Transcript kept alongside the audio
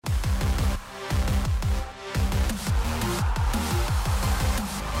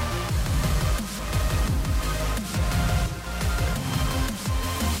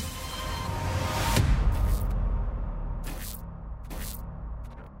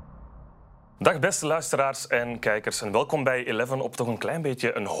Dag beste luisteraars en kijkers en welkom bij Eleven op toch een klein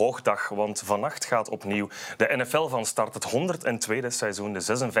beetje een hoogdag. Want vannacht gaat opnieuw de NFL van start, het 102e seizoen, de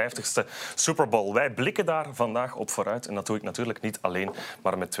 56e Super Bowl. Wij blikken daar vandaag op vooruit en dat doe ik natuurlijk niet alleen,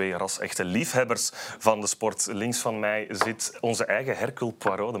 maar met twee ras-echte liefhebbers van de sport. Links van mij zit onze eigen Hercule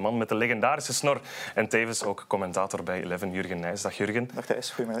Poirot, de man met de legendarische snor en tevens ook commentator bij Eleven, Jurgen Nijs. Dag Jurgen. Dag Thijs,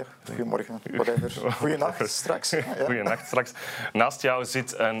 goedemiddag. Goedemorgen, whatever. Goeienacht straks. Ja. Goeienacht straks. Naast jou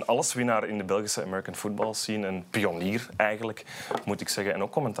zit een alleswinnaar in de Belgische American football scene, een pionier eigenlijk, moet ik zeggen. En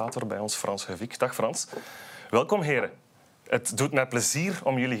ook commentator bij ons, Frans Geviek. Dag Frans. Welkom heren. Het doet mij plezier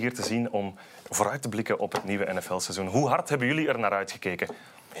om jullie hier te zien om vooruit te blikken op het nieuwe NFL-seizoen. Hoe hard hebben jullie er naar uitgekeken?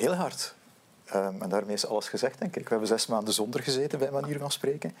 Heel hard. En daarmee is alles gezegd, denk ik. We hebben 6 maanden zonder gezeten, bij manier van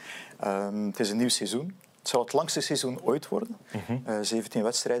spreken. Het is een nieuw seizoen. Het zal het langste seizoen ooit worden. 17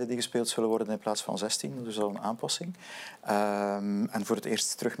 wedstrijden die gespeeld zullen worden in plaats van 16. Dus al een aanpassing. En voor het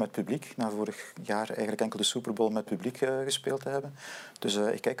eerst terug met publiek. Na vorig jaar eigenlijk enkel de Super Bowl met publiek gespeeld te hebben. Dus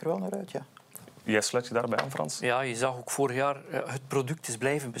ik kijk er wel naar uit, ja. Jij sluit je daarbij aan, Frans? Ja, je zag ook vorig jaar, het product is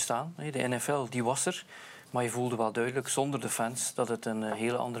blijven bestaan. De NFL die was er. Maar je voelde wel duidelijk, zonder de fans, dat het een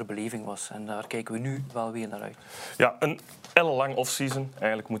hele andere beleving was. En daar kijken we nu wel weer naar uit. Ja, een ellenlang offseason,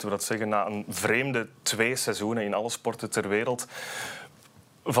 eigenlijk moeten we dat zeggen, na een vreemde 2 seizoenen in alle sporten ter wereld.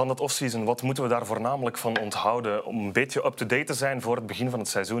 Van dat offseason, wat moeten we daar voornamelijk van onthouden om een beetje up-to-date te zijn voor het begin van het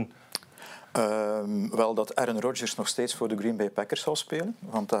seizoen? Wel dat Aaron Rodgers nog steeds voor de Green Bay Packers zal spelen.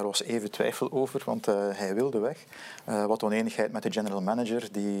 Want daar was even twijfel over, want hij wilde weg. Wat oneenigheid met de general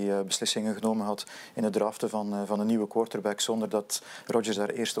manager, die beslissingen genomen had in het draften van een nieuwe quarterback, zonder dat Rodgers daar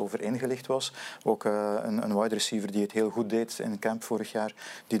eerst over ingelicht was. Ook een wide receiver die het heel goed deed in camp vorig jaar,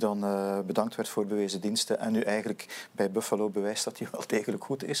 die dan bedankt werd voor bewezen diensten en nu eigenlijk bij Buffalo bewijst dat hij wel degelijk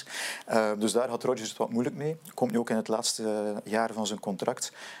goed is. Dus daar had Rodgers het wat moeilijk mee. Komt nu ook in het laatste jaar van zijn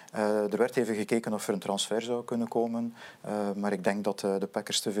contract. Er werd even gekeken of er een transfer zou kunnen komen. Maar ik denk dat de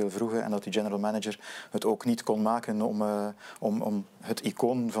Packers te veel vroegen en dat die general manager het ook niet kon maken om het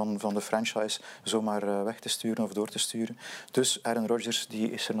icoon van de franchise zomaar weg te sturen of door te sturen. Dus Aaron Rodgers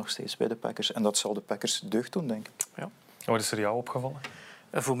die is er nog steeds bij de Packers en dat zal de Packers deugd doen, denk ik. Ja. Wat is er jou opgevallen?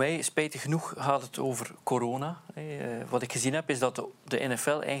 Voor mij, spijtig genoeg, gaat het over corona. Wat ik gezien heb, is dat de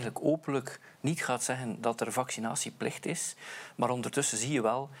NFL eigenlijk openlijk niet gaat zeggen dat er vaccinatieplicht is. Maar ondertussen zie je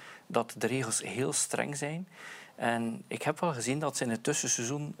wel dat de regels heel streng zijn. En ik heb wel gezien dat ze in het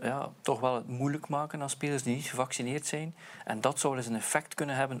tussenseizoen toch wel het moeilijk maken aan spelers die niet gevaccineerd zijn. En dat zou eens een effect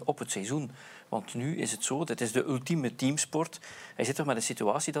kunnen hebben op het seizoen. Want nu is het zo, dit is de ultieme teamsport. Hij zit toch met de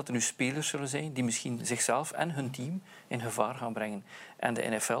situatie dat er nu spelers zullen zijn die misschien zichzelf en hun team in gevaar gaan brengen. En de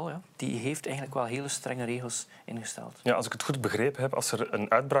NFL die heeft eigenlijk wel hele strenge regels ingesteld. Ja, als ik het goed begrepen heb, als er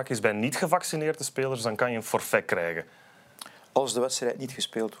een uitbraak is bij niet-gevaccineerde spelers, dan kan je een forfait krijgen. Als de wedstrijd niet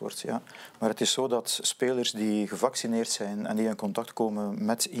gespeeld wordt, ja. Maar het is zo dat spelers die gevaccineerd zijn en die in contact komen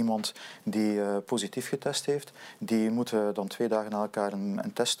met iemand die positief getest heeft, die moeten dan 2 dagen na elkaar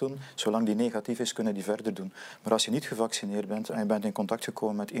een test doen. Zolang die negatief is, kunnen die verder doen. Maar als je niet gevaccineerd bent en je bent in contact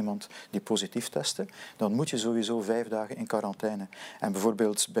gekomen met iemand die positief testte, dan moet je sowieso 5 dagen in quarantaine. En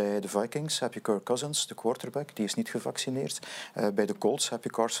bijvoorbeeld bij de Vikings heb je Kirk Cousins, de quarterback, die is niet gevaccineerd. Bij de Colts heb je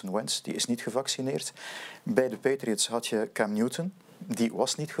Carson Wentz, die is niet gevaccineerd. Bij de Patriots had je Cam Newton, die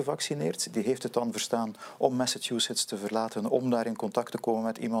was niet gevaccineerd. Die heeft het dan verstaan om Massachusetts te verlaten, om daar in contact te komen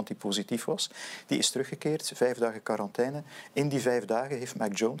met iemand die positief was. Die is teruggekeerd, 5 dagen quarantaine. In die 5 dagen heeft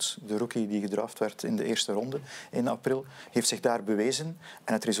Mac Jones, de rookie die gedraft werd in de eerste ronde in april, heeft zich daar bewezen.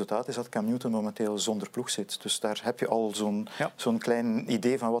 En het resultaat is dat Cam Newton momenteel zonder ploeg zit. Dus daar heb je al zo'n klein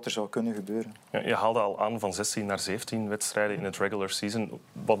idee van wat er zou kunnen gebeuren. Ja, je haalde al aan van 16 naar 17 wedstrijden in het regular season.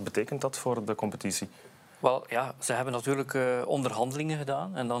 Wat betekent dat voor de competitie? Wel, ja, ze hebben natuurlijk onderhandelingen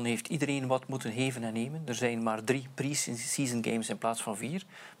gedaan en dan heeft iedereen wat moeten geven en nemen. Er zijn maar 3 pre-season games in plaats van 4,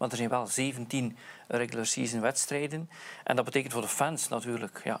 maar er zijn wel 17 regular season wedstrijden. En dat betekent voor de fans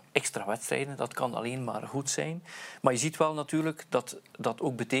natuurlijk extra wedstrijden. Dat kan alleen maar goed zijn. Maar je ziet wel natuurlijk dat dat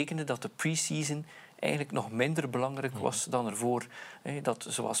ook betekende dat de pre-season eigenlijk nog minder belangrijk was dan ervoor. Dat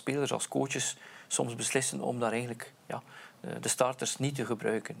zowel spelers als coaches soms beslissen om daar eigenlijk de starters niet te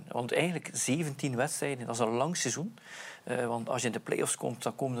gebruiken. Want eigenlijk 17 wedstrijden, dat is een lang seizoen. Want als je in de play-offs komt,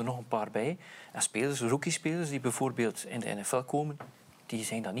 dan komen er nog een paar bij. En spelers, rookie-spelers die bijvoorbeeld in de NFL komen, die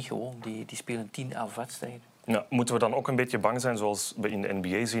zijn dat niet gewoon. Die spelen 10, 11 wedstrijden. Ja, moeten we dan ook een beetje bang zijn, zoals we in de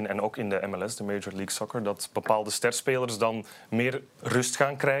NBA zien en ook in de MLS, de Major League Soccer, dat bepaalde sterspelers dan meer rust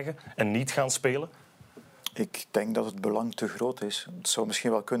gaan krijgen en niet gaan spelen? Ik denk dat het belang te groot is. Het zou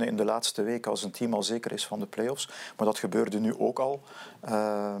misschien wel kunnen in de laatste week als een team al zeker is van de play-offs. Maar dat gebeurde nu ook al.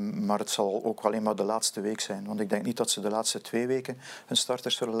 Maar het zal ook alleen maar de laatste week zijn. Want ik denk niet dat ze de laatste 2 weken hun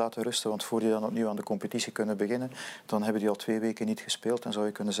starters zullen laten rusten. Want voor die dan opnieuw aan de competitie kunnen beginnen, dan hebben die al 2 weken niet gespeeld. En zou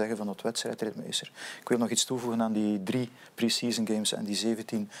je kunnen zeggen van dat wedstrijdritme is er. Ik wil nog iets toevoegen aan die 3 pre-season games en die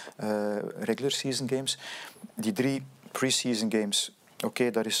 17 regular season games. Die 3 pre-season games...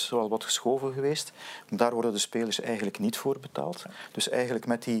 Oké, daar is wel wat geschoven geweest. Daar worden de spelers eigenlijk niet voor betaald. Dus eigenlijk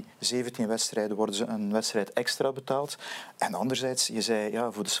met die 17 wedstrijden worden ze een wedstrijd extra betaald. En anderzijds, je zei,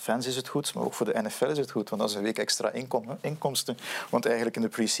 ja, voor de fans is het goed, maar ook voor de NFL is het goed. Want dat is een week extra inkomsten. Want eigenlijk in de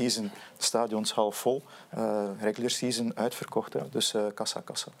pre-season, de stadions half vol. Regular season uitverkocht. Hè. Dus kassa.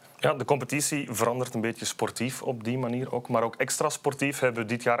 Ja, de competitie verandert een beetje sportief op die manier ook. Maar ook extra sportief hebben we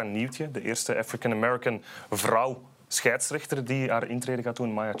dit jaar een nieuwtje. De eerste African-American vrouw scheidsrechter die haar intrede gaat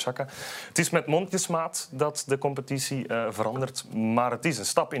doen, Maya Chaka. Het is met mondjesmaat dat de competitie verandert, maar het is een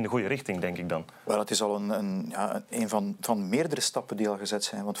stap in de goede richting, denk ik dan. Wel, het is al een van meerdere stappen die al gezet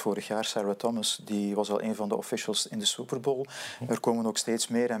zijn. Want vorig jaar, Sarah Thomas, die was al een van de officials in de Super Bowl. Er komen ook steeds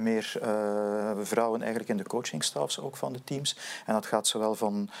meer en meer vrouwen eigenlijk in de coachingstaffs ook van de teams. En dat gaat zowel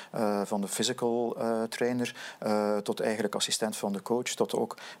van de physical trainer tot eigenlijk assistent van de coach, tot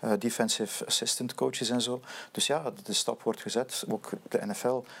ook defensive assistant coaches en zo. Dus ja, de stap wordt gezet. Ook de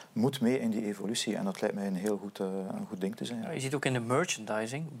NFL moet mee in die evolutie. En dat lijkt mij een heel goed ding te zijn. Ja, je ziet ook in de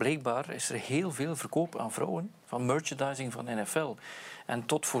merchandising, blijkbaar is er heel veel verkoop aan vrouwen van merchandising van NFL. En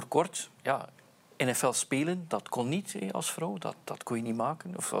tot voor kort, ja, NFL spelen, dat kon niet als vrouw. Dat kon je niet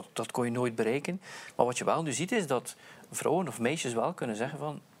maken, of dat kon je nooit bereiken. Maar wat je wel nu ziet, is dat vrouwen of meisjes wel kunnen zeggen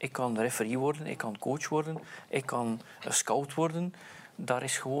van ik kan referee worden, ik kan coach worden, ik kan scout worden. Daar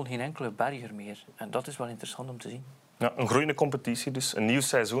is gewoon geen enkele barrière meer. En dat is wel interessant om te zien. Ja, een groeiende competitie dus. Een nieuw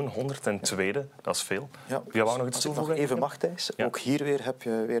seizoen, 102e, dat is veel. Ja, jij wou nog iets als ik toevoegen? nog even mag, Thijs. Ja. Ook hier weer heb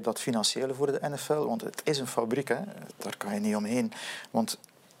je weer dat financiële voor de NFL. Want het is een fabriek, hè. Daar kan je niet omheen. Want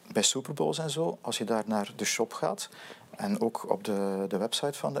bij Super Bowls en zo, als je daar naar de shop gaat en ook op de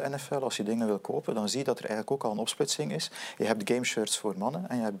website van de NFL, als je dingen wil kopen, dan zie je dat er eigenlijk ook al een opsplitsing is. Je hebt gameshirts voor mannen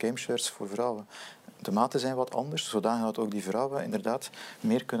en je hebt gameshirts voor vrouwen. De maten zijn wat anders, zodanig dat ook die vrouwen inderdaad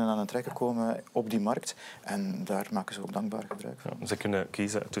meer kunnen aan het trekken komen op die markt. En daar maken ze ook dankbaar gebruik van. Ja, ze kunnen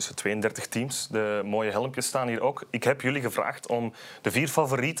kiezen tussen 32 teams. De mooie helmpjes staan hier ook. Ik heb jullie gevraagd om de 4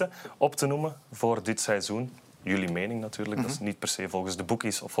 favorieten op te noemen voor dit seizoen. Jullie mening natuurlijk, dat is niet per se volgens de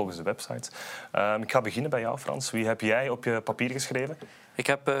bookies of volgens de websites. Ik ga beginnen bij jou, Frans. Wie heb jij op je papier geschreven? Ik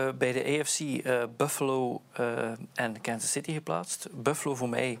heb bij de AFC Buffalo en Kansas City geplaatst. Buffalo voor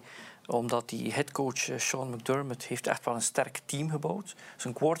mij, omdat die headcoach Sean McDermott heeft echt wel een sterk team gebouwd.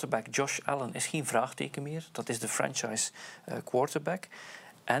 Zijn quarterback Josh Allen is geen vraagteken meer. Dat is de franchise quarterback.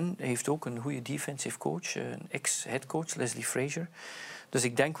 En hij heeft ook een goede defensive coach, een ex-headcoach, Leslie Frazier. Dus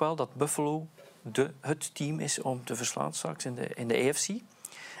ik denk wel dat Buffalo het team is om te verslaan straks in de AFC.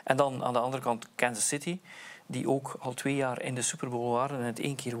 En dan aan de andere kant Kansas City, die ook al 2 jaar in de Super Bowl waren en het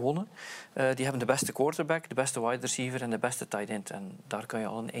 1 keer wonnen. Die hebben de beste quarterback, de beste wide receiver en de beste tight end. En daar kan je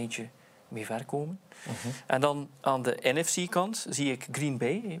al een eindje mee ver komen. En dan aan de NFC-kant zie ik Green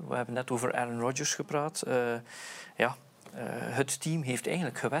Bay. We hebben net over Aaron Rodgers gepraat. Het team heeft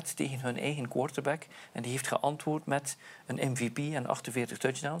eigenlijk gewed tegen hun eigen quarterback. En die heeft geantwoord met een MVP en 48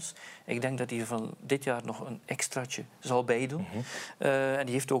 touchdowns. Ik denk dat hij van dit jaar nog een extraatje zal bijdoen. En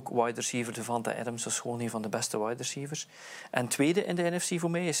die heeft ook wide receiver Devonta Adams. Dat is gewoon een van de beste wide receivers. En tweede in de NFC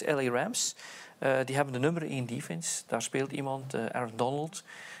voor mij is LA Rams. Die hebben de nummer 1 defense. Daar speelt iemand, Aaron Donald.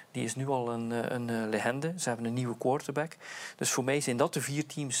 Die is nu al een legende. Ze hebben een nieuwe quarterback. Dus voor mij zijn dat de 4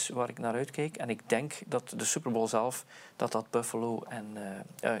 teams waar ik naar uitkijk. En ik denk dat de Super Bowl zelf, dat Buffalo en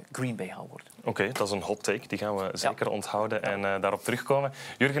Green Bay gaan worden. Oké, dat is een hot take. Die gaan we zeker onthouden en daarop terugkomen.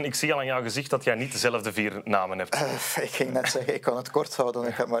 Jurgen, ik zie al aan jouw gezicht dat jij niet dezelfde 4 namen hebt. Ik ging net zeggen, ik kan het kort houden.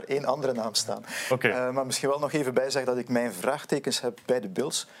 Ik heb maar 1 andere naam staan. Okay. Maar misschien wel nog even bijzeggen dat ik mijn vraagtekens heb bij de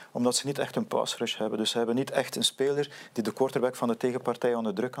Bills. Omdat ze niet echt een pass rush hebben. Dus ze hebben niet echt een speler die de quarterback van de tegenpartij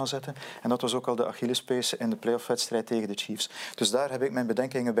onder druk kan zetten. En dat was ook al de Achillespees in de playoff-wedstrijd tegen de Chiefs. Dus daar heb ik mijn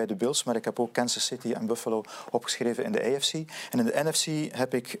bedenkingen bij de Bills. Maar ik heb ook Kansas City en Buffalo opgeschreven in de AFC. En in de NFC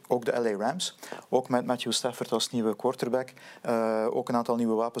heb ik ook de LA Rams. Ook met Matthew Stafford als nieuwe quarterback. Ook een aantal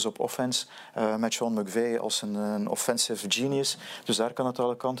nieuwe wapens op offense. Met Sean McVay als een offensive genius. Dus daar kan het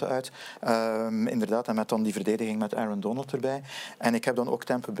alle kanten uit. Inderdaad, en met dan die verdediging met Aaron Donald erbij. En ik heb dan ook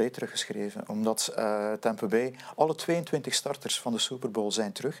Tampa Bay teruggeschreven. Omdat Tampa Bay, alle 22 starters van de Super Bowl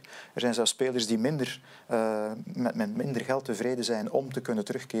zijn terug. Er zijn zelfs spelers die met minder geld tevreden zijn om te kunnen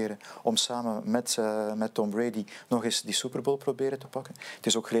terugkeren. Om samen met Tom Brady nog eens die Super Bowl proberen te pakken. Het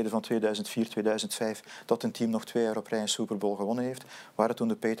is ook geleden van 2004 2005, dat een team nog 2 jaar op rij een Super Bowl gewonnen heeft, waren toen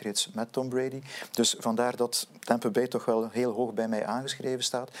de Patriots met Tom Brady. Dus vandaar dat Tampa Bay toch wel heel hoog bij mij aangeschreven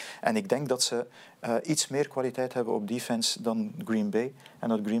staat. En ik denk dat ze iets meer kwaliteit hebben op defense dan Green Bay. En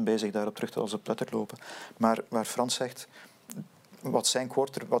dat Green Bay zich daarop terug als een pletter lopen. Maar waar Frans zegt, wat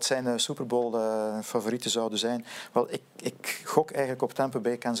zijn Super Bowl favorieten zouden zijn. Wel, ik gok eigenlijk op Tampa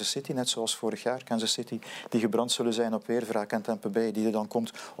Bay, Kansas City, net zoals vorig jaar. Kansas City die gebrand zullen zijn op weerwraak en Tampa Bay die er dan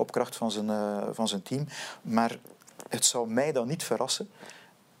komt op kracht van zijn team. Maar het zou mij dan niet verrassen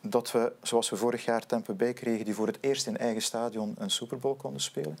dat we, zoals we vorig jaar Tampa Bay kregen, die voor het eerst in eigen stadion een Super Bowl konden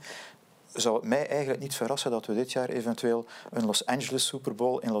spelen, zou het mij eigenlijk niet verrassen dat we dit jaar eventueel een Los Angeles Super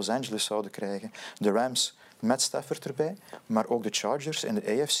Bowl in Los Angeles zouden krijgen. De Rams met Stafford erbij, maar ook de Chargers in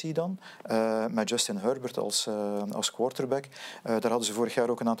de AFC dan, met Justin Herbert als quarterback. Daar hadden ze vorig jaar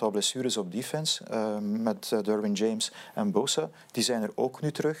ook een aantal blessures op defense, met Derwin James en Bosa. Die zijn er ook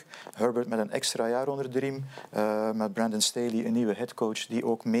nu terug. Herbert met een extra jaar onder de riem, met Brandon Staley, een nieuwe headcoach, die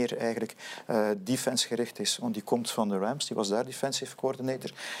ook meer eigenlijk defense gericht is, want die komt van de Rams, die was daar defensive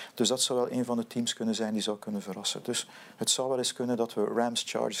coordinator. Dus dat zou wel een van de teams kunnen zijn die zou kunnen verrassen. Dus het zou wel eens kunnen dat we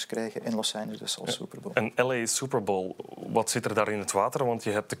Rams-Chargers krijgen in Los Angeles als Super Bowl. Een LA Super Bowl, wat zit er daar in het water? Want je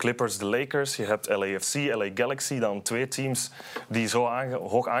hebt de Clippers, de Lakers, je hebt LAFC, LA Galaxy, dan 2 teams die zo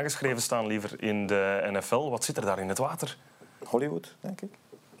hoog aangeschreven staan liever in de NFL. Wat zit er daar in het water? Hollywood, denk ik.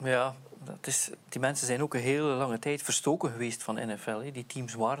 Ja, die mensen zijn ook een hele lange tijd verstoken geweest van NFL. Hè. Die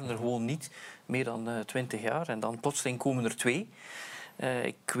teams waren er gewoon niet, meer dan 20 jaar. En dan plotseling komen er 2.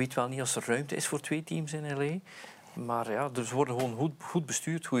 Ik weet wel niet als er ruimte is voor 2 teams in LA. Maar ja, ze worden gewoon goed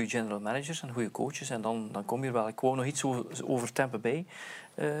bestuurd, goede general managers en goede coaches. En dan kom je er wel. Ik wou nog iets over Tampa Bay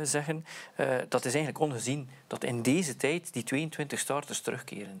zeggen. Dat is eigenlijk ongezien dat in deze tijd die 22 starters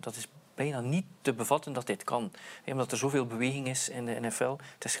terugkeren. Dat is bijna niet te bevatten dat dit kan. Omdat er zoveel beweging is in de NFL.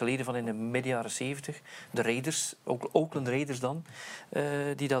 Het is geleden van in de midden jaren 70. De Raiders, ook Oakland Raiders dan,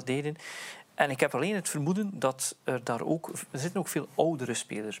 die dat deden. En ik heb alleen het vermoeden dat er zitten ook veel oudere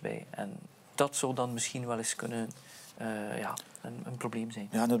spelers bij. En dat zou dan misschien wel eens kunnen een probleem zijn.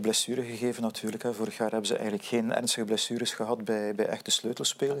 Ja, en het blessuregegeven natuurlijk. Vorig jaar hebben ze eigenlijk geen ernstige blessures gehad bij echte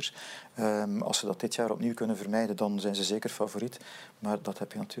sleutelspelers. Als ze dat dit jaar opnieuw kunnen vermijden, dan zijn ze zeker favoriet. Maar dat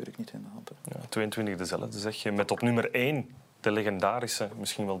heb je natuurlijk niet in de hand. Ja, 22 dezelfde, zeg je. Met op nummer 1 de legendarische,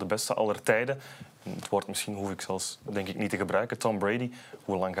 misschien wel de beste aller tijden. Het woord misschien hoef ik zelfs, denk ik, niet te gebruiken. Tom Brady.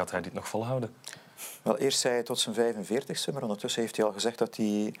 Hoe lang gaat hij dit nog volhouden? Wel, eerst zei hij tot zijn 45ste, maar ondertussen heeft hij al gezegd dat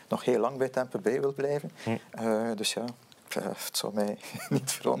hij nog heel lang bij Tampa Bay wil blijven. Dus ja, het zou mij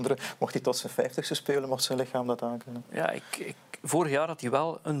niet veranderen. Mocht hij tot zijn 50ste spelen, mocht zijn lichaam dat aankunnen. Ja, vorig jaar had hij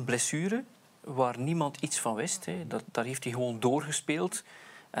wel een blessure waar niemand iets van wist. Hè. Daar heeft hij gewoon doorgespeeld.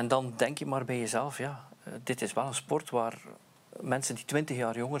 En dan denk je maar bij jezelf, ja, dit is wel een sport waar mensen die 20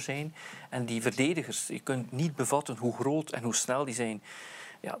 jaar jonger zijn en die verdedigers, je kunt niet bevatten hoe groot en hoe snel die zijn.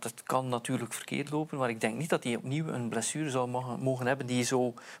 Ja, dat kan natuurlijk verkeerd lopen, maar ik denk niet dat hij opnieuw een blessure zou mogen hebben die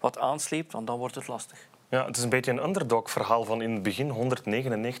zo wat aansleept, want dan wordt het lastig. Ja, het is een beetje een underdog-verhaal van in het begin,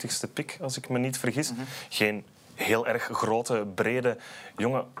 199ste pick, als ik me niet vergis. Geen heel erg grote, brede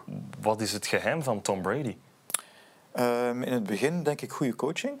jongen. Wat is het geheim van Tom Brady? In het begin denk ik goede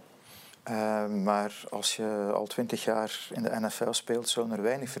coaching. Maar als je al 20 jaar in de NFL speelt, zullen er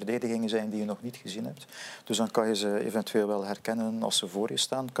weinig verdedigingen zijn die je nog niet gezien hebt. Dus dan kan je ze eventueel wel herkennen als ze voor je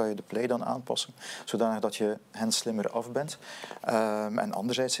staan. Kan je de play dan aanpassen, zodanig dat je hen slimmer af bent. En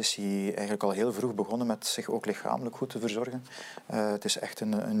anderzijds is hij eigenlijk al heel vroeg begonnen met zich ook lichamelijk goed te verzorgen. Het is echt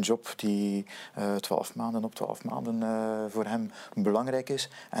een job die 12 maanden op 12 maanden voor hem belangrijk is.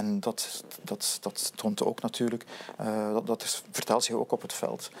 En dat toont ook natuurlijk, dat vertaalt zich ook op het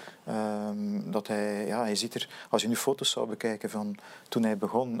veld. Dat je ziet er, als je nu foto's zou bekijken van toen hij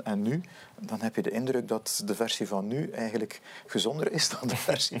begon en nu, dan heb je de indruk dat de versie van nu eigenlijk gezonder is dan de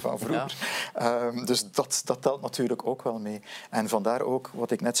versie van vroeger. Ja. Dus dat telt natuurlijk ook wel mee. En vandaar ook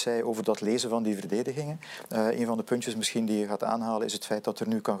wat ik net zei over dat lezen van die verdedigingen. Een van de puntjes misschien die je gaat aanhalen is het feit dat er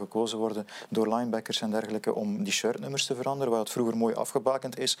nu kan gekozen worden door linebackers en dergelijke om die shirtnummers te veranderen. Waar het vroeger mooi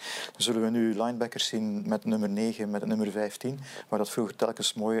afgebakend is, dan zullen we nu linebackers zien met nummer 9, met nummer 15, waar dat vroeger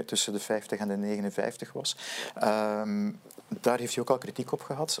telkens mooi tussen de 50 en de 59 was. Daar heeft hij ook al kritiek op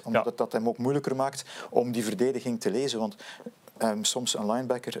gehad, omdat dat hem ook moeilijker maakt om die verdediging te lezen. Want soms een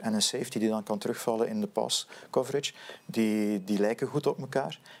linebacker en een safety die dan kan terugvallen in de pass coverage, die lijken goed op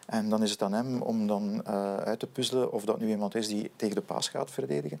elkaar. En dan is het aan hem om dan uit te puzzelen of dat nu iemand is die tegen de pass gaat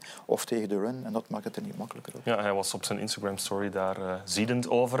verdedigen of tegen de run. En dat maakt het er niet makkelijker op. Ja, hij was op zijn Instagram-story daar ziedend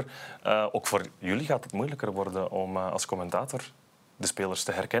over. Ook voor jullie gaat het moeilijker worden om als commentator de spelers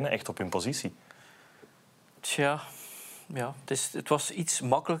te herkennen, echt op hun positie. Tja, Ja, het was iets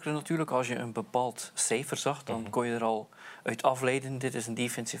makkelijker natuurlijk. Als je een bepaald cijfer zag, dan kon je er al uit afleiden. Dit is een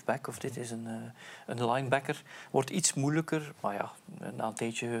defensive back of dit is een linebacker. Wordt iets moeilijker, maar ja, na een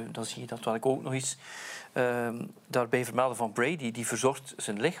tijdje dan zie je dat wel. Ik ook nog iets daarbij vermelden van Brady. Die verzorgt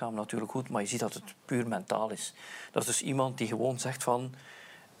zijn lichaam natuurlijk goed, maar je ziet dat het puur mentaal is. Dat is dus iemand die gewoon zegt van...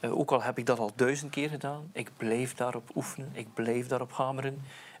 ook al heb ik dat al 1000 keer gedaan, ik blijf daarop oefenen, ik blijf daarop hameren.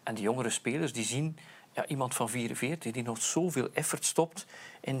 En die jongere spelers die zien... Ja, iemand van 44 die nog zoveel effort stopt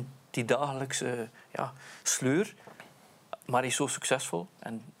in die dagelijkse sleur. Maar hij is zo succesvol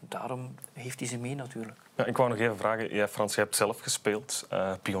en daarom heeft hij ze mee natuurlijk. Ja, ik wou nog even vragen, jij Frans, je hebt zelf gespeeld,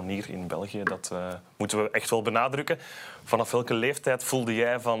 pionier in België. Dat moeten we echt wel benadrukken. Vanaf welke leeftijd voelde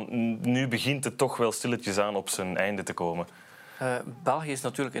jij van nu begint het toch wel stilletjes aan op zijn einde te komen? België is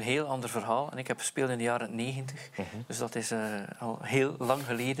natuurlijk een heel ander verhaal. En ik heb gespeeld in de jaren 90. Dus dat is al heel lang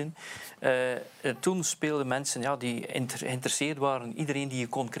geleden. Toen speelden mensen die geïnteresseerd waren. Iedereen die je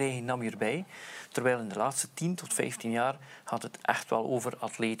kon krijgen, nam je erbij. Terwijl in de laatste 10 tot 15 jaar gaat het echt wel over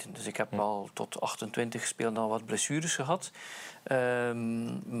atleten. Dus ik heb al tot 28 gespeeld en al wat blessures gehad.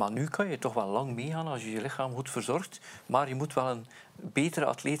 Maar nu kan je toch wel lang meegaan als je je lichaam goed verzorgt. Maar je moet wel een betere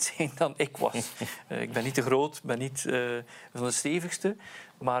atleet zijn dan ik was. Ik ben niet te groot, ik ben niet van de stevigste.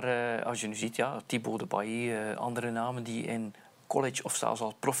 Maar als je nu ziet, Thibaut de Bailly, andere namen die in college of zelfs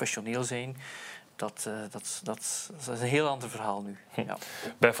al professioneel zijn... Dat is een heel ander verhaal nu. Ja.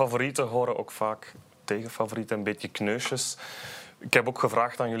 Bij favorieten horen ook vaak tegenfavorieten een beetje kneusjes. Ik heb ook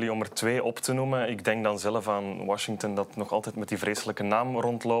gevraagd aan jullie om er 2 op te noemen. Ik denk dan zelf aan Washington, dat nog altijd met die vreselijke naam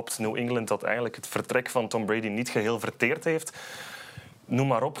rondloopt. New England, dat eigenlijk het vertrek van Tom Brady niet geheel verteerd heeft. Noem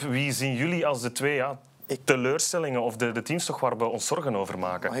maar op. Wie zien jullie als de 2 teleurstellingen of de teams toch waar we ons zorgen over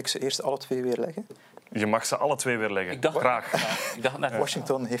maken? Mag ik ze eerst alle 2 weer leggen? Je mag ze alle 2 weer leggen. Graag. Ik dacht net.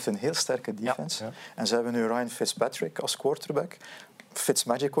 Washington heeft een heel sterke defense. Ja. En ze hebben nu Ryan Fitzpatrick als quarterback.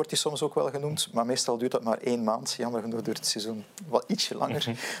 Fitzmagic wordt hij soms ook wel genoemd, maar meestal duurt dat maar 1 maand. Jammer genoeg duurt het seizoen wat ietsje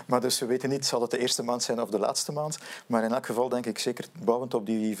langer. Maar dus we weten niet, zal het de eerste maand zijn of de laatste maand. Maar in elk geval denk ik zeker, bouwend op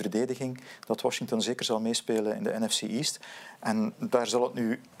die verdediging, dat Washington zeker zal meespelen in de NFC East. En daar zal het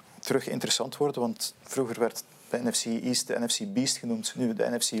nu terug interessant worden, want vroeger werd de NFC East de NFC Beast genoemd, nu de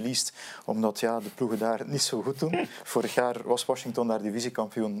NFC Least, omdat de ploegen daar het niet zo goed doen. Vorig jaar was Washington daar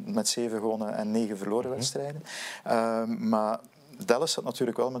divisiekampioen met 7 gewonnen en 9 verloren wedstrijden. Maar Dallas had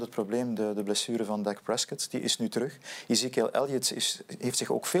natuurlijk wel met het probleem de blessure van Dak Prescott. Die is nu terug. Ezekiel Elliott heeft zich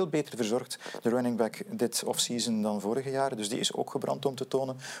ook veel beter verzorgd, de running back, dit offseason dan vorige jaren. Dus die is ook gebrand om te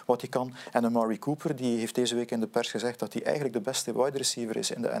tonen wat hij kan. En Amari Cooper die heeft deze week in de pers gezegd dat hij eigenlijk de beste wide receiver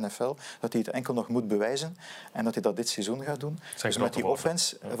is in de NFL. Dat hij het enkel nog moet bewijzen en dat hij dat dit seizoen gaat doen. Dus met die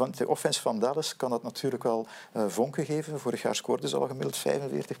offense van Dallas kan dat natuurlijk wel vonken geven. Vorig jaar scoorde ze al gemiddeld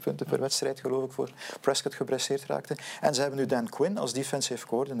 45 punten per wedstrijd, geloof ik, voor Prescott geblesseerd raakte. En ze hebben nu Dan Quinn als defensive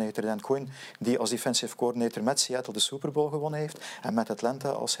coordinator. Dan Quinn die als defensive coordinator met Seattle de Super Bowl gewonnen heeft en met Atlanta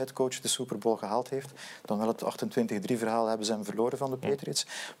als headcoach de Super Bowl gehaald heeft. Dan wel het 28-3 verhaal hebben ze hem verloren van de Patriots.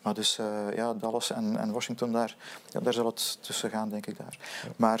 Maar dus Dallas en Washington, daar zal het tussen gaan, denk ik daar.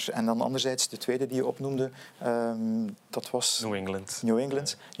 Maar, en dan anderzijds, de tweede die je opnoemde, dat was New England.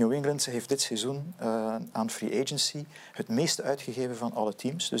 New England heeft dit seizoen aan free agency het meeste uitgegeven van alle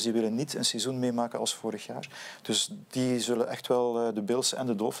teams. Dus die willen niet een seizoen meemaken als vorig jaar. Dus die zullen echt wel de Bills en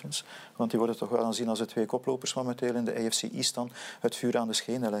de Dolphins, want die worden toch wel aanzien als de 2 koplopers momenteel in de AFC East dan, het vuur aan de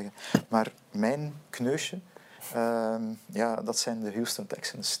schenen leggen. Maar mijn kneusje, dat zijn de Houston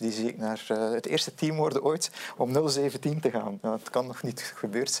Texans. Die zie ik naar het eerste team worden ooit om 0-17 te gaan. Ja, het kan nog niet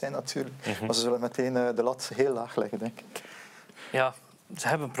gebeurd zijn natuurlijk, maar ze zullen meteen de lat heel laag leggen, denk ik. Ja, ze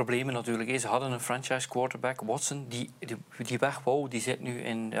hebben problemen natuurlijk. Ze hadden een franchise quarterback, Watson, die weg wou. Die zit nu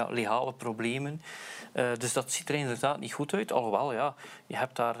in legale problemen. Dus dat ziet er inderdaad niet goed uit. Alhoewel, je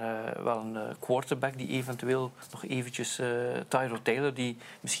hebt daar wel een quarterback die eventueel nog eventjes... Tyrod Taylor, die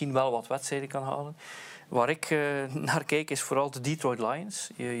misschien wel wat wedstrijden kan halen. Waar ik naar kijk is vooral de Detroit Lions.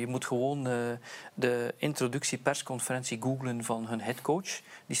 Je moet gewoon de introductiepersconferentie googlen van hun headcoach.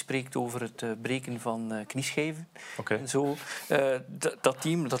 Die spreekt over het breken van knieschijven. Okay. En zo. Dat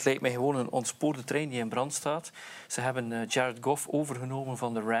team, dat lijkt mij gewoon een ontspoorde trein die in brand staat. Ze hebben Jared Goff overgenomen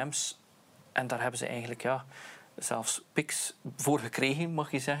van de Rams. En daar hebben ze eigenlijk zelfs picks voor gekregen,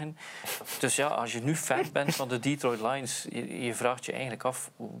 mag je zeggen. Dus als je nu fan bent van de Detroit Lions, je vraagt je eigenlijk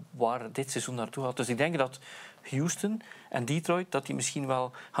af waar dit seizoen naartoe gaat. Dus ik denk dat Houston en Detroit, dat die misschien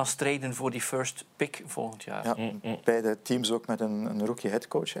wel gaan strijden voor die first pick volgend jaar. Ja, beide teams ook met een rookie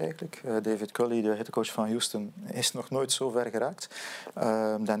headcoach eigenlijk. David Culley, de headcoach van Houston, is nog nooit zo ver geraakt.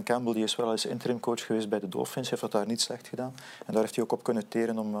 Dan Campbell die is wel eens interimcoach geweest bij de Dolphins, heeft dat daar niet slecht gedaan. En daar heeft hij ook op kunnen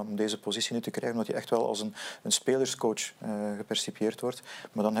teren om deze positie nu te krijgen, omdat hij echt wel als een spelerscoach gepercipieerd wordt.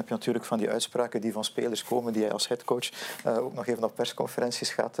 Maar dan heb je natuurlijk van die uitspraken die van spelers komen, die hij als headcoach ook nog even op persconferenties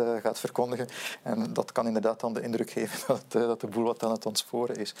gaat verkondigen. En dat kan inderdaad dan de indruk geven dat de boel wat aan het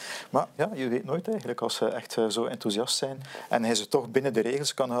ontsporen is. Maar ja, je weet nooit eigenlijk, als ze echt zo enthousiast zijn en hij ze toch binnen de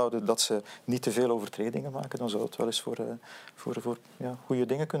regels kan houden dat ze niet te veel overtredingen maken, dan zou het wel eens voor goede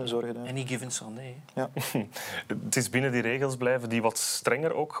dingen kunnen zorgen. Any given Sunday. Ja. Het is binnen die regels blijven die wat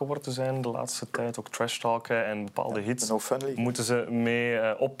strenger ook geworden zijn de laatste tijd. Ook trash-talken en bepaalde hits moeten ze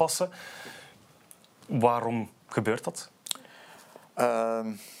mee oppassen. Waarom gebeurt dat?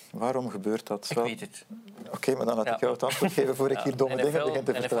 Waarom gebeurt dat? Ik weet het. Oké, maar dan laat ik jou het antwoord geven voor ik hier domme dingen begin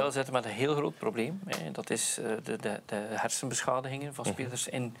te vertellen. NFL zit met een heel groot probleem. Dat is de hersenbeschadigingen van spelers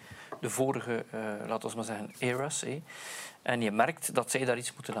in de vorige, laten we maar zeggen, eras. En je merkt dat zij daar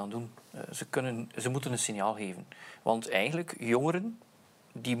iets moeten aan doen. Ze moeten een signaal geven. Want eigenlijk, jongeren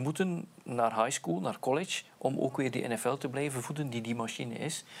die moeten naar high school, naar college, om ook weer die NFL te blijven voeden die machine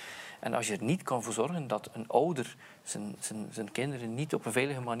is. En als je er niet kan voor zorgen dat een ouder zijn kinderen niet op een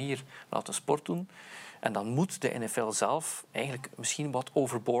veilige manier laten sport doen, en dan moet de NFL zelf eigenlijk misschien wat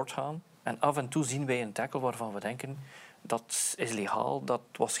overboord gaan. En af en toe zien wij een tackle waarvan we denken, dat is legaal, dat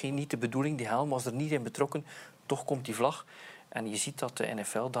was niet de bedoeling, die helm was er niet in betrokken, toch komt die vlag. En je ziet dat de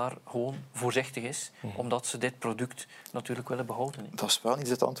NFL daar gewoon voorzichtig is, omdat ze dit product natuurlijk willen behouden. Dat is wel niet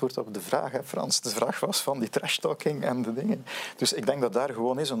het antwoord op de vraag, hè, Frans. De vraag was van die trash-talking en de dingen. Dus ik denk dat daar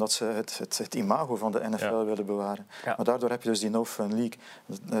gewoon is, omdat ze het imago van de NFL willen bewaren. Ja. Maar daardoor heb je dus die no-fun league.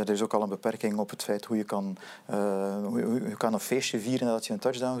 Er is ook al een beperking op het feit hoe je kan een feestje vieren nadat je een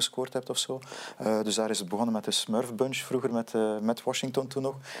touchdown gescoord hebt of zo. Dus daar is het begonnen met de Smurf Bunch, vroeger met Washington toen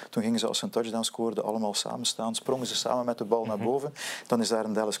nog. Toen gingen ze als ze een touchdown scoorden allemaal samen staan, sprongen ze samen met de bal naar boven. Dan is daar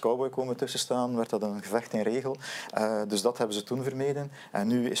een Dallas Cowboy komen tussen staan, werd dat een gevecht in regel. Dus dat hebben ze toen vermeden. En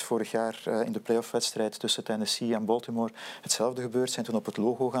nu is vorig jaar in de playoff-wedstrijd tussen Tennessee en Baltimore hetzelfde gebeurd. Ze zijn toen op het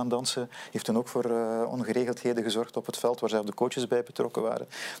logo gaan dansen. Heeft toen ook voor ongeregeldheden gezorgd op het veld, waar zelf de coaches bij betrokken waren.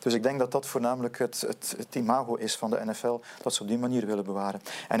 Dus ik denk dat dat voornamelijk het imago is van de NFL, dat ze op die manier willen bewaren.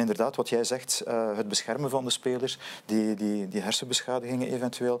 En inderdaad, wat jij zegt, het beschermen van de spelers, die hersenbeschadigingen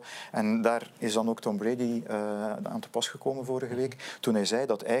eventueel. En daar is dan ook Tom Brady aan te pas gekomen vorige week, toen hij zei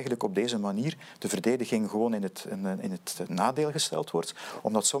dat eigenlijk op deze manier de verdediging gewoon in het nadeel gesteld wordt,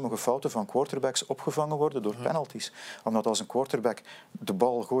 omdat sommige fouten van quarterbacks opgevangen worden door penalties. Omdat als een quarterback de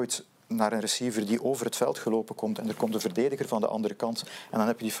bal gooit naar een receiver die over het veld gelopen komt en er komt een verdediger van de andere kant en dan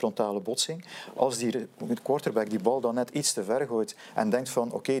heb je die frontale botsing. Als die quarterback die bal dan net iets te ver gooit en denkt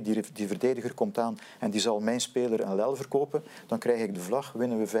van oké, die verdediger komt aan en die zal mijn speler een lel verkopen, dan krijg ik de vlag,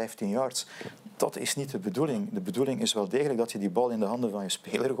 winnen we 15 yards. Dat is niet de bedoeling. De bedoeling is wel degelijk dat je die bal in de handen van je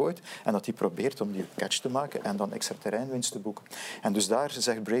speler gooit en dat hij probeert om die catch te maken en dan extra terreinwinst te boeken. En dus daar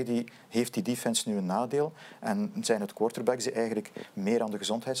zegt Brady, heeft die defense nu een nadeel en zijn het quarterbacks die eigenlijk meer aan de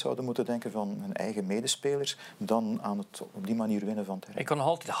gezondheid zouden moeten denken van hun eigen medespelers dan aan het op die manier winnen van terrein. Je kan nog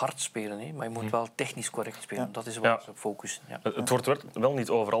altijd hard spelen, maar je moet wel technisch correct spelen. Ja. Dat is waar ze op focussen. Ja. Het wordt wel niet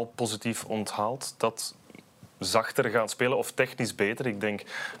overal positief onthaald dat zachter gaan spelen of technisch beter. Ik denk,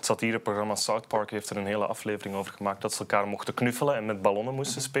 het satireprogramma South Park heeft er een hele aflevering over gemaakt dat ze elkaar mochten knuffelen en met ballonnen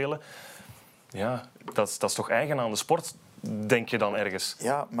moesten spelen. Ja, dat is toch eigen aan de sport, denk je dan ergens?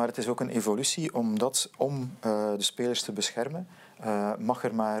 Ja, maar het is ook een evolutie, omdat om de spelers te beschermen mag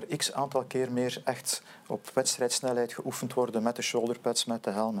er maar x aantal keer meer echt op wedstrijdsnelheid geoefend worden met de shoulderpads, met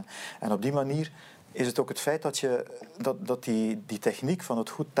de helmen. En op die manier is het ook het feit dat die techniek van het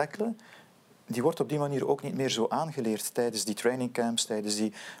goed tackelen, die wordt op die manier ook niet meer zo aangeleerd tijdens die trainingcamps, tijdens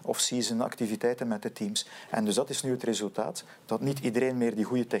die off-season activiteiten met de teams. En dus dat is nu het resultaat, dat niet iedereen meer die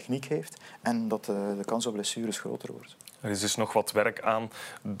goede techniek heeft en dat de kans op blessures groter wordt. Er is dus nog wat werk aan.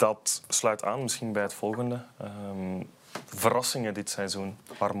 Dat sluit aan misschien bij het volgende. Verrassingen dit seizoen,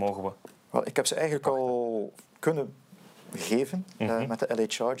 waar mogen we? Wel, ik heb ze eigenlijk al kunnen geven met de LA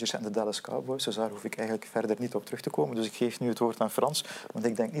Chargers en de Dallas Cowboys. Dus daar hoef ik eigenlijk verder niet op terug te komen. Dus ik geef nu het woord aan Frans, want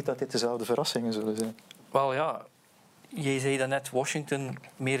ik denk niet dat dit dezelfde verrassingen zullen zijn. Wel ja, je zei daarnet Washington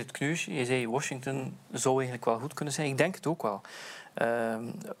meer het kneusje. Je zei Washington zou eigenlijk wel goed kunnen zijn. Ik denk het ook wel.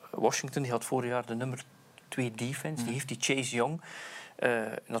 Washington die had vorig jaar de nummer 2 defense. Die heeft die Chase Young.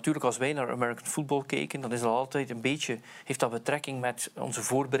 Natuurlijk, als wij naar American football kijken, dan is dat altijd een beetje, heeft dat betrekking met onze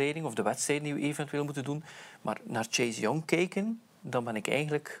voorbereiding of de wedstrijden die we eventueel moeten doen. Maar naar Chase Young kijken, dan ben ik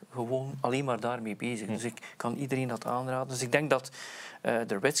eigenlijk gewoon alleen maar daarmee bezig. Dus ik kan iedereen dat aanraden. Dus ik denk dat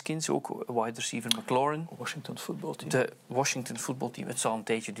de Redskins, ook wide receiver McLaurin, Washington voetbalteam. de Washington voetbalteam, het zal een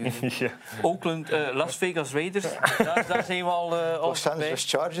tijdje duren. Ja. Oakland, Las Vegas Raiders, daar zijn we al Los bij. Angeles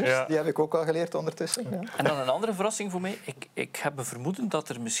Chargers, Ja. die heb ik ook al geleerd ondertussen. Ja. En dan een andere verrassing voor mij. Ik heb een vermoeden dat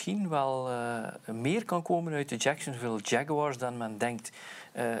er misschien wel meer kan komen uit de Jacksonville Jaguars dan men denkt.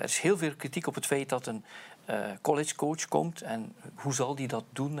 Er is heel veel kritiek op het feit dat een collegecoach komt. En hoe zal die dat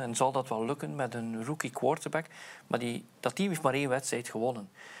doen? En zal dat wel lukken met een rookie quarterback? Maar dat team heeft maar 1 wedstrijd gewonnen.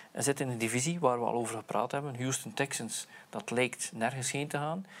 En zit in een divisie waar we al over gepraat hebben. Houston Texans, dat lijkt nergens heen te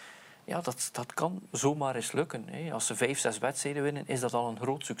gaan. Ja, dat kan zomaar eens lukken. Hè. Als ze 5-6 wedstrijden winnen, is dat al een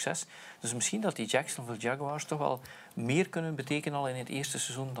groot succes. Dus misschien dat die Jacksonville Jaguars toch wel meer kunnen betekenen al in het eerste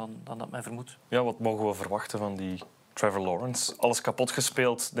seizoen dan dat men vermoedt. Ja, wat mogen we verwachten van die Trevor Lawrence? Alles kapot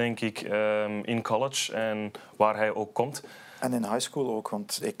gespeeld, denk ik, in college en waar hij ook komt. En in high school ook,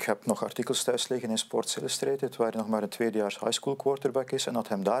 want ik heb nog artikels thuis liggen in Sports Illustrated waar hij nog maar een tweedejaars high school quarterback is en dat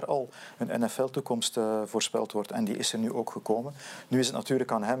hem daar al een NFL-toekomst voorspeld wordt. En die is er nu ook gekomen. Nu is het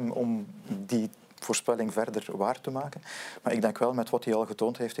natuurlijk aan hem om die voorspelling verder waar te maken. Maar ik denk wel met wat hij al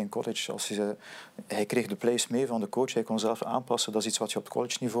getoond heeft in college. Hij kreeg de plays mee van de coach, hij kon zelf aanpassen. Dat is iets wat je op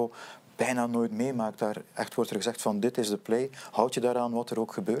college niveau bijna nooit meemaakt. Daar echt wordt er gezegd van dit is de play, houd je daaraan wat er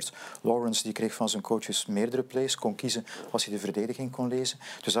ook gebeurt. Lawrence die kreeg van zijn coaches meerdere plays, kon kiezen als hij de verdediging kon lezen.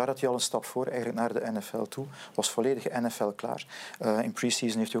 Dus daar had hij al een stap voor eigenlijk naar de NFL toe. Was volledig NFL klaar. In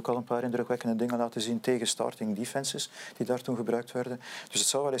pre-season heeft hij ook al een paar indrukwekkende dingen laten zien tegen starting defenses die daar toen gebruikt werden. Dus het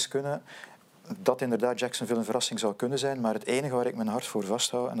zou wel eens kunnen dat inderdaad Jacksonville een verrassing zou kunnen zijn. Maar het enige waar ik mijn hart voor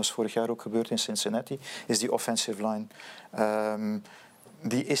vasthoud, en dat is vorig jaar ook gebeurd in Cincinnati, is die offensive line.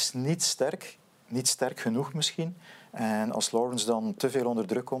 Die is niet sterk genoeg misschien. En als Lawrence dan te veel onder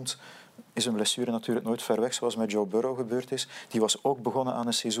druk komt, is een blessure natuurlijk nooit ver weg, zoals met Joe Burrow gebeurd is. Die was ook begonnen aan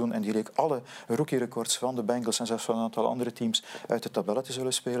een seizoen en die leek alle rookie-records van de Bengals en zelfs van een aantal andere teams uit de tabellen te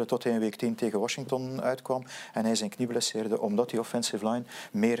zullen spelen, tot hij in week 10 tegen Washington uitkwam en hij zijn knie blesseerde, omdat die offensive line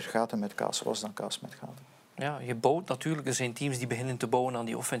meer gaten met kaas was dan kaas met gaten. Ja, je bouwt natuurlijk, er zijn teams die beginnen te bouwen aan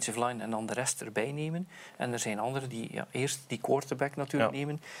die offensive line en dan de rest erbij nemen. En er zijn anderen die eerst die quarterback natuurlijk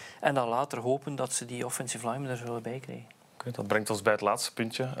nemen en dan later hopen dat ze die offensive line er zullen bij krijgen. Okay, dat brengt ons bij het laatste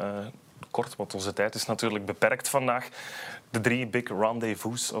puntje. Kort, want onze tijd is natuurlijk beperkt vandaag. De 3 big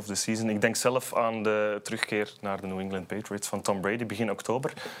rendezvous of the season. Ik denk zelf aan de terugkeer naar de New England Patriots van Tom Brady begin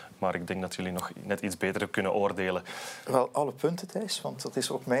oktober. Maar ik denk dat jullie nog net iets beter kunnen oordelen. Wel, alle punten, Thijs, want dat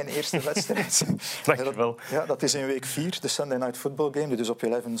is ook mijn eerste wedstrijd. Dank je wel. Ja, dat is in week 4, de Sunday Night Football Game, die dus op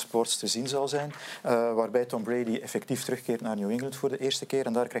 11 Sports te zien zal zijn. Waarbij Tom Brady effectief terugkeert naar New England voor de eerste keer.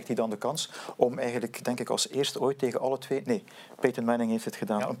 En daar krijgt hij dan de kans om eigenlijk, denk ik, als eerste ooit tegen alle twee... Nee, Peyton Manning heeft het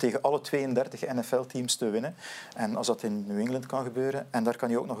gedaan. Om tegen alle 32 NFL-teams te winnen. En als dat in New England kan gebeuren, en daar kan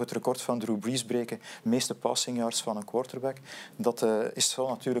hij ook nog het record van Drew Brees breken, de meeste passing yards van een quarterback. Dat zal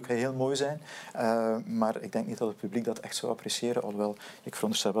natuurlijk heel mooi zijn. Maar ik denk niet dat het publiek dat echt zou appreciëren. Alhoewel, ik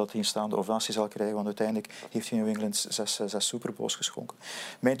veronderstel wel dat hij een staande ovatie zal krijgen, want uiteindelijk heeft hij New England 6 Super Bowls geschonken.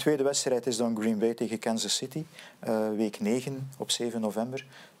 Mijn tweede wedstrijd is dan Green Bay tegen Kansas City. Week 9 op 7 november.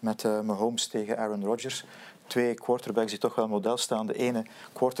 Met Mahomes tegen Aaron Rodgers. 2 quarterbacks die toch wel model staan. De ene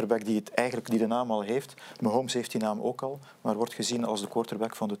quarterback die de naam al heeft. Mahomes heeft die naam ook al, maar wordt gezien als de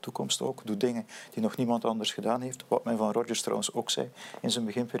quarterback van de toekomst ook. Doet dingen die nog niemand anders gedaan heeft. Wat men van Rodgers trouwens ook zei in zijn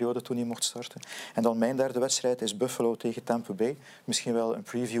beginperiode toen hij mocht starten. En dan mijn derde wedstrijd is Buffalo tegen Tampa Bay. Misschien wel een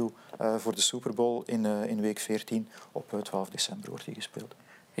preview voor de Super Bowl in week 14. Op 12 december wordt die gespeeld.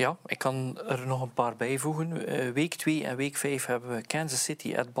 Ja, ik kan er nog een paar bijvoegen. Week 2 en week 5 hebben we Kansas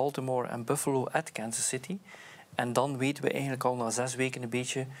City at Baltimore en Buffalo at Kansas City. En dan weten we eigenlijk al na 6 weken een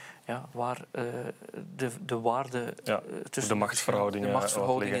beetje waar de waarde tussen de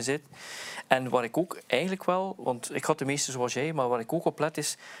machtsverhoudingen zit. En waar ik ook eigenlijk wel, want ik had de meeste zoals jij, maar waar ik ook op let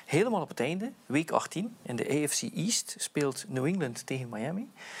is, helemaal op het einde, week 18, in de AFC East speelt New England tegen Miami.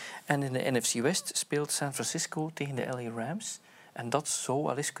 En in de NFC West speelt San Francisco tegen de LA Rams. En dat zou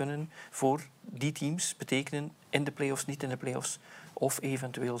wel eens kunnen voor die teams betekenen in de playoffs, niet in de playoffs, of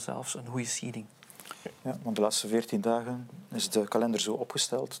eventueel zelfs een goede seeding. Ja, want de laatste 14 dagen is de kalender zo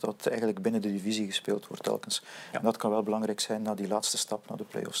opgesteld dat eigenlijk binnen de divisie gespeeld wordt telkens. Ja. En dat kan wel belangrijk zijn na die laatste stap naar de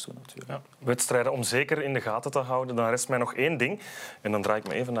play-offs toe natuurlijk. Ja, wedstrijden om zeker in de gaten te houden. Dan rest mij nog één ding. En dan draai ik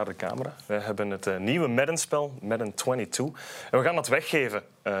me even naar de camera. We hebben het nieuwe Madden-spel, Madden 22. En we gaan dat weggeven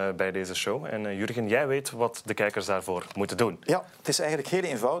bij deze show. En Jurgen, jij weet wat de kijkers daarvoor moeten doen. Ja, het is eigenlijk heel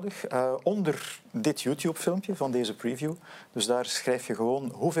eenvoudig. Onder dit YouTube-filmpje van deze preview, dus daar schrijf je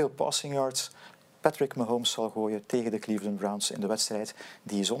gewoon hoeveel passing yards Patrick Mahomes zal gooien tegen de Cleveland Browns in de wedstrijd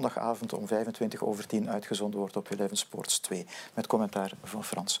die zondagavond om 10:25 uitgezonden wordt op Eleven Sports 2. Met commentaar van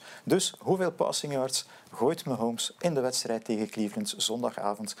Frans. Dus hoeveel passing yards gooit Mahomes in de wedstrijd tegen Cleveland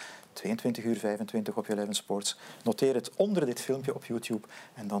zondagavond 22:25 op Eleven Sports? Noteer het onder dit filmpje op YouTube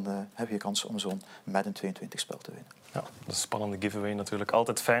en dan heb je kans om zo'n Madden 22 spel te winnen. Ja, dat is een spannende giveaway natuurlijk.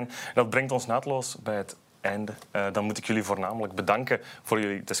 Altijd fijn. Dat brengt ons naadloos bij het einde. Dan moet ik jullie voornamelijk bedanken voor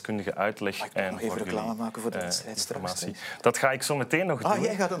jullie deskundige uitleg. Mag ik en nog even voor reclame jullie, maken voor de wedstrijd straks? Dat ga ik zo meteen nog doen.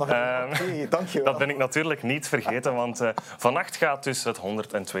 Jij gaat het nog doen. Okay, dank je wel. Dat ben ik natuurlijk niet vergeten, want vannacht gaat dus het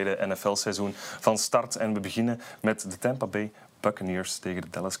 102e NFL-seizoen van start. En we beginnen met de Tampa Bay Buccaneers tegen de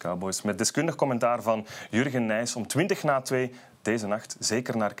Dallas Cowboys. Met deskundig commentaar van Jurgen Nijs om 2:20 deze nacht.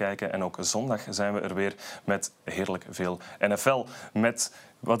 Zeker naar kijken. En ook zondag zijn we er weer met heerlijk veel NFL. Met,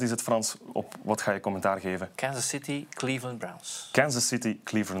 wat is het Frans, op wat ga je commentaar geven? Kansas City, Cleveland Browns. Kansas City,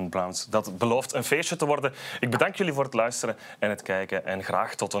 Cleveland Browns. Dat belooft een feestje te worden. Ik bedank jullie voor het luisteren en het kijken. En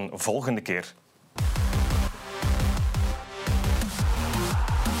graag tot een volgende keer.